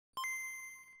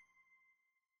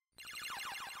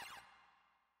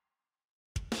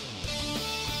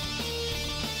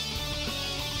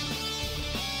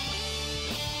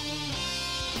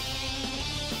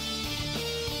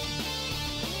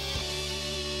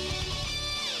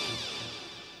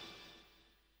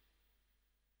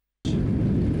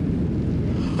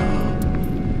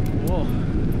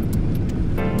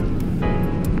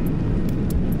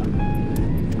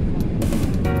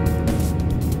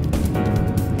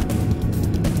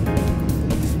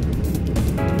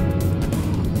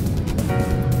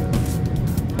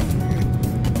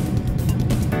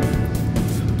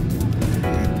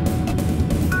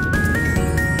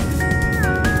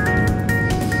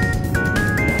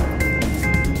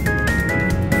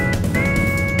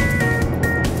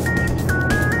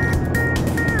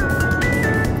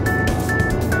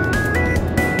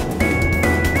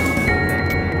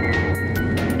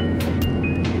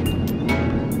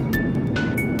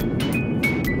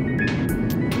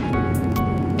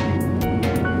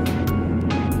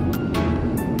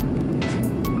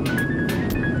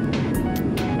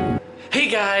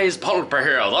guys, PaulPer's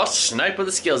here, the sniper with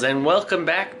the skills, and welcome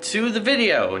back to the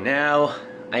video. Now,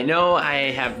 I know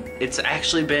it's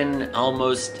actually been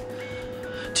almost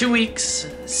 2 weeks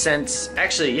since,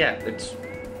 it's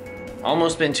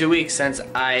almost been 2 weeks since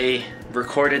I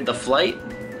recorded the flight.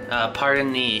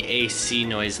 Pardon the AC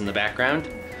noise in the background.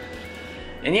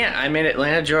 And yeah, I'm in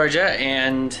Atlanta, Georgia,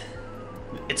 and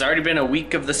it's already been a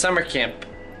week of the summer camp.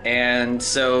 And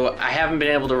so I haven't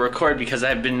been able to record because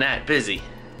I've been that busy.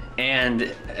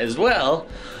 And as well,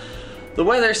 the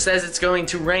weather says it's going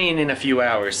to rain in a few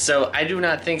hours, so I do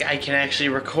not think I can actually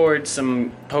record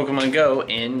some Pokemon Go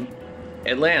in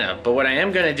Atlanta. But what I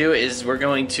am going to do is we're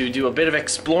going to do a bit of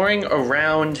exploring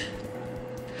around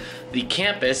the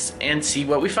campus and see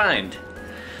what we find.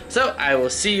 So I will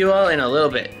see you all in a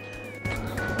little bit.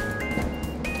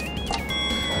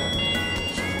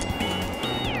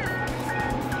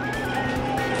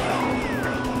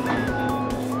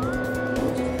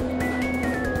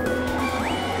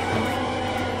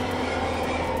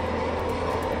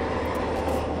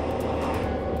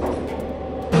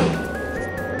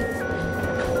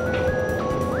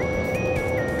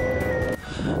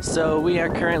 So we are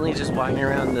currently just walking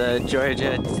around the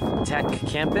Georgia Tech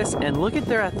campus, and look at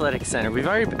their athletic center.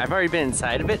 I've already been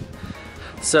inside of it.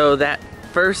 So that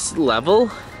first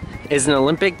level is an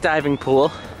Olympic diving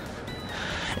pool,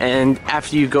 and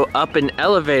after you go up an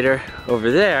elevator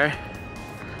over there,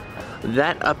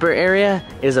 that upper area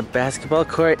is a basketball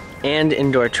court and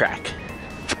indoor track.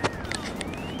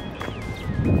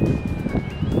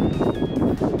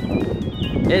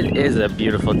 It is a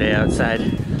beautiful day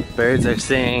outside. Birds are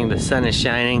singing, the sun is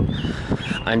shining.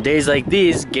 On days like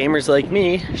these, gamers like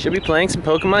me should be playing some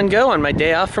Pokemon Go on my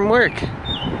day off from work.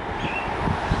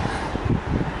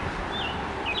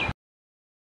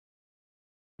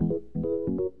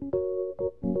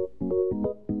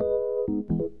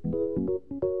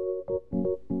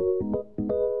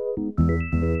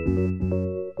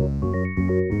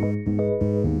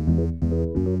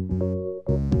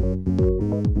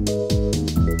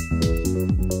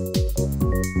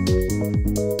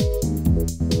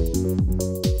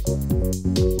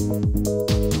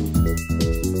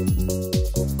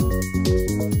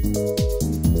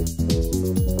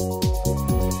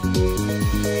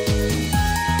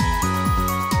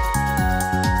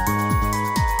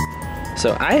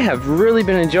 So I have really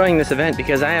been enjoying this event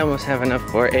because I almost have enough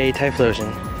for a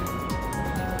Typhlosion.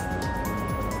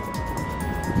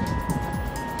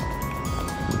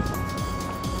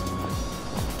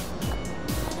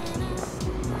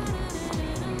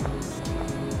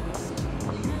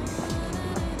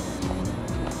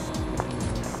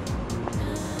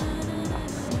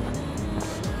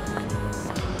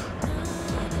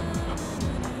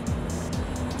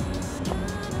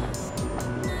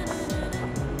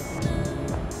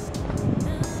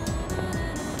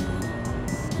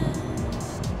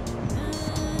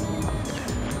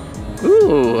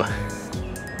 Ooh!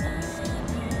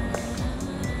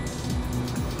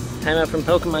 Time out from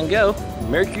Pokemon Go.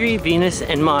 Mercury, Venus,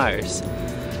 and Mars.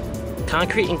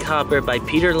 Concrete and Copper by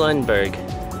Peter Lundberg.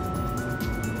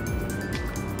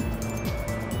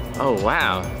 Oh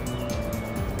wow.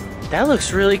 That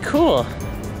looks really cool.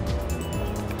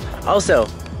 Also,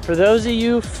 for those of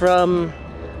you from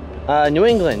New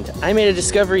England, I made a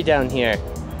discovery down here.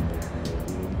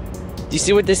 Do you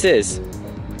see what this is?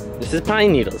 This is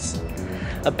pine needles.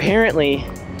 Apparently,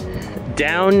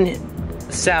 down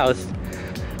south,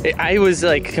 I was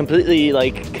like completely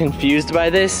like confused by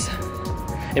this.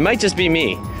 It might just be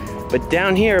me, but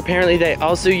down here apparently they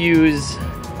also use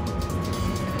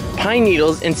pine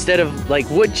needles instead of like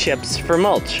wood chips for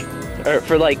mulch, or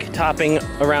for like topping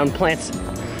around plants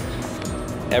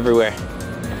everywhere.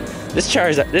 This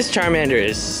Charmander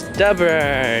is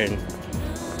stubborn.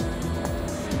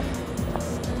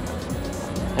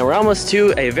 And we're almost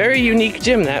to a very unique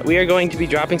gym that we are going to be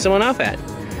dropping someone off at.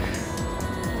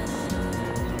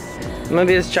 I'm gonna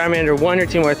be this Charmander 1 or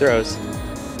 2 more throws.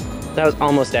 That was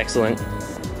almost excellent.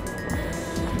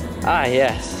 Ah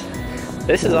yes.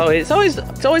 This is always,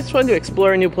 it's always fun to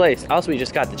explore a new place. Also, we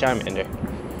just got the Charmander.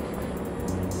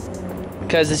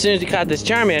 Because as soon as we caught this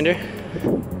Charmander,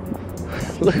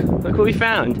 look what we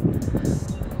found.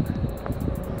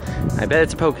 I bet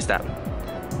it's a Pokestop.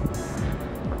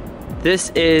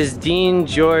 This is Dean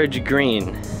George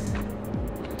Green.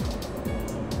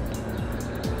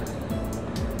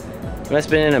 He must have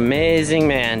been an amazing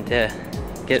man to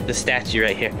get the statue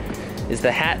right here. Is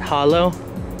the hat hollow?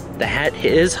 The hat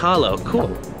is hollow.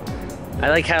 Cool. I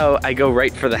like how I go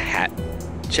right for the hat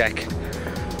check.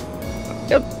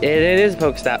 Yep, it is a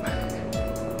Pokestop.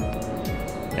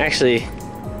 Actually,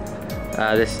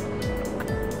 this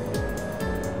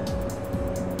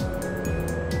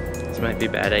might be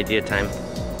bad idea time.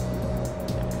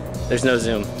 There's no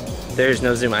zoom. There's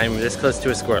no zoom. I'm this close to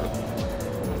a squirrel.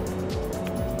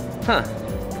 Huh.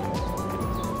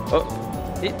 Oh.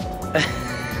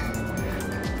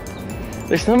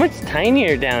 They're so much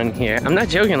tinier down here. I'm not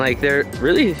joking, like they're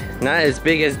really not as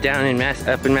big as down in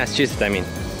up in Massachusetts, I mean.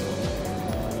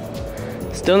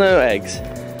 Still no eggs.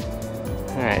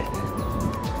 Alright.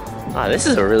 Oh, this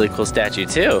is a really cool statue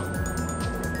too.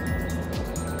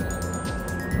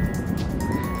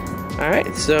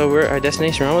 Alright, so we're our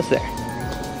destination, we're almost there.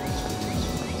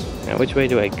 Now which way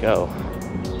do I go?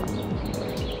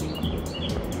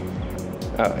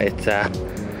 Oh, it's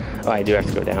oh, I do have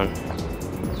to go down.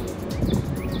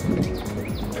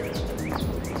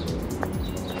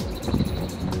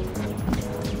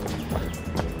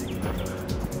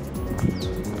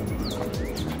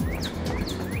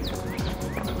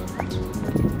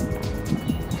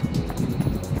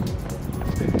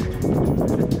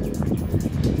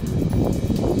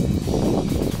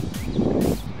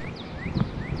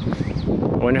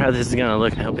 I wonder how this is gonna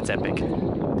look. I hope it's epic.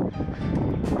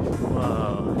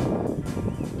 Whoa.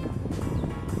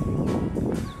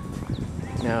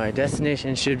 Now our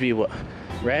destination should be what?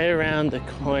 Right around the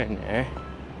corner.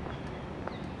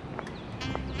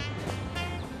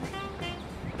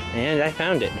 And I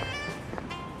found it.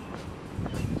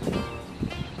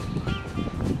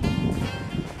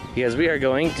 Because we are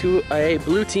going to a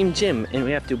blue team gym and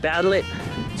we have to battle it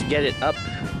to get it up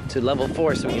to level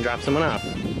 4 so we can drop someone off.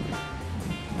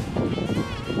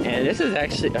 And this is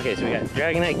actually, okay, so we got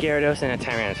Dragonite, Gyarados, and a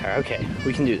Tyranitar. Okay,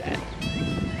 we can do that.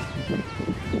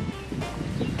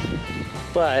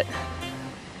 But,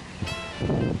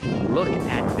 look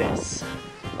at this.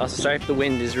 Also, sorry if the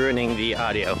wind is ruining the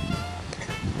audio.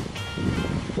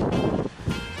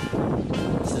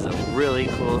 This is a really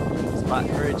cool spot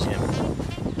for a gym.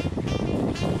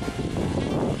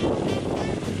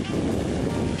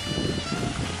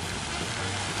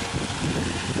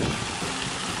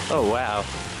 Oh, wow.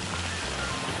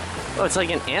 Oh, it's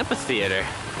like an amphitheater.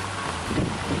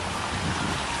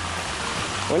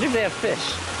 I wonder if they have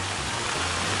fish.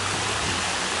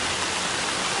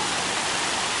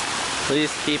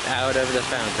 Please keep out of the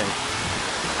fountain.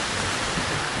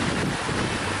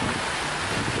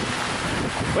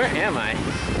 Where am I?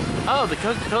 Oh, the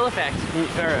Coca-Cola factory,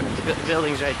 or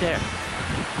building's right there.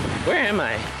 Where am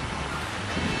I?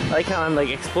 I like how I'm like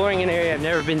exploring an area I've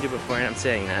never been to before and I'm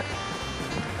saying that.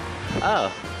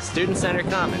 Oh, Student Center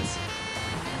Commons.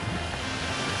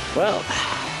 Well,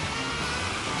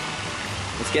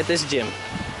 let's get this gym.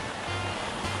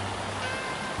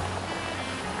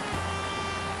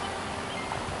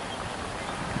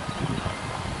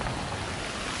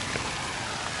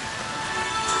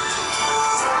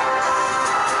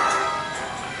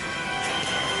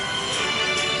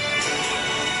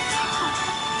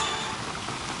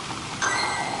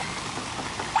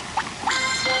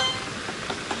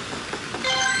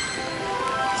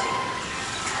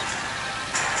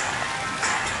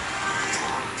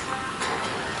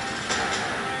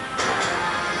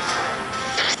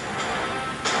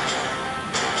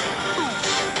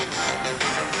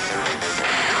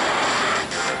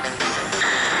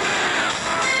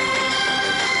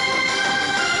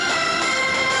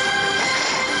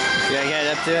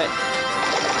 To it.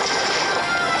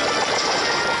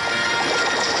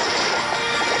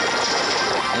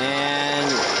 And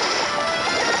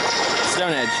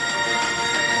Stone Edge.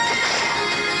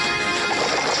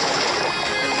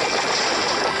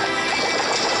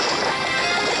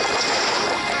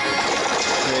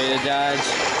 Ready to dodge.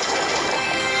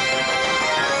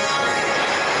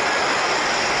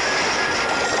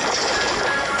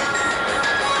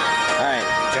 Alright,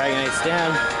 Dragonite's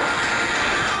down.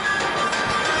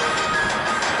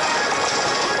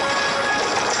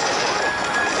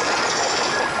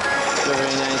 Over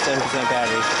 97%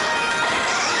 battery.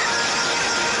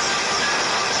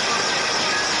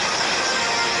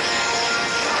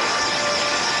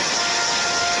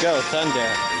 Go,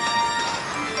 Thunder.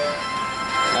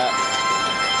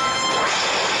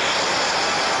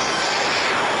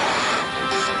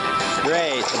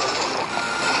 Great.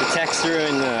 The text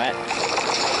ruined that.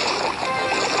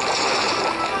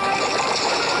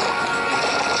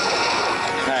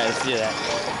 Alright, let's do that.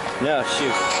 No,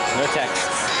 shoot. No texts.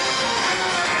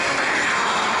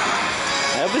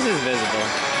 I hope this is visible.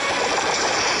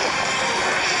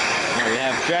 Now we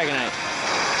have Dragonite.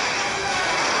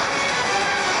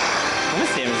 How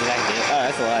much damage does that do? Oh,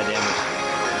 that's a lot of damage.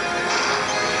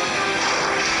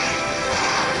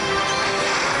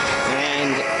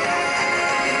 And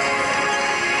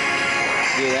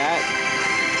do that.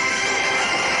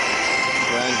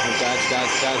 Run, dodge, dodge.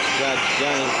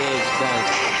 Johnny, please,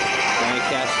 dodge. Johnny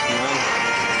Cash, come on.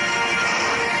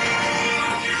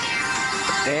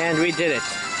 And we did it.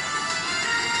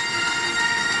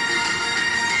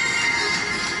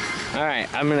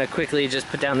 Alright, I'm gonna quickly just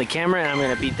put down the camera and I'm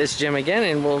gonna beat this gym again,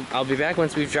 and I'll be back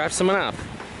once we've dropped someone off.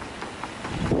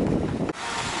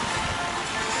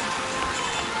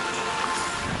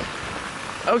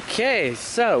 Okay,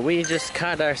 so we just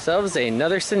caught ourselves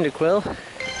another Cyndaquil,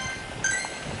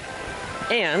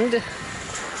 and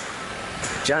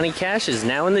Johnny Cash is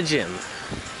now in the gym.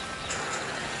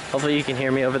 Hopefully you can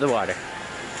hear me over the water.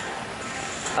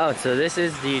 Oh, so this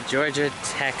is the Georgia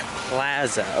Tech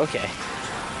Plaza. Okay.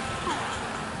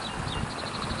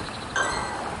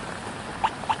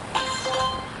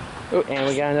 Oh, and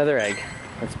we got another egg.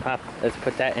 Let's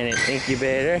put that in an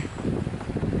incubator.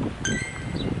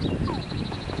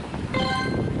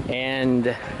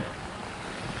 And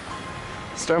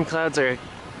storm clouds are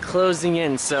closing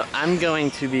in, so I'm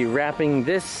going to be wrapping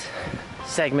this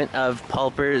segment of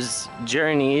PaulPer's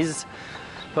Journeys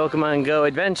Pokemon Go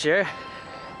adventure,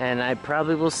 and I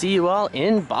probably will see you all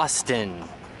in Boston.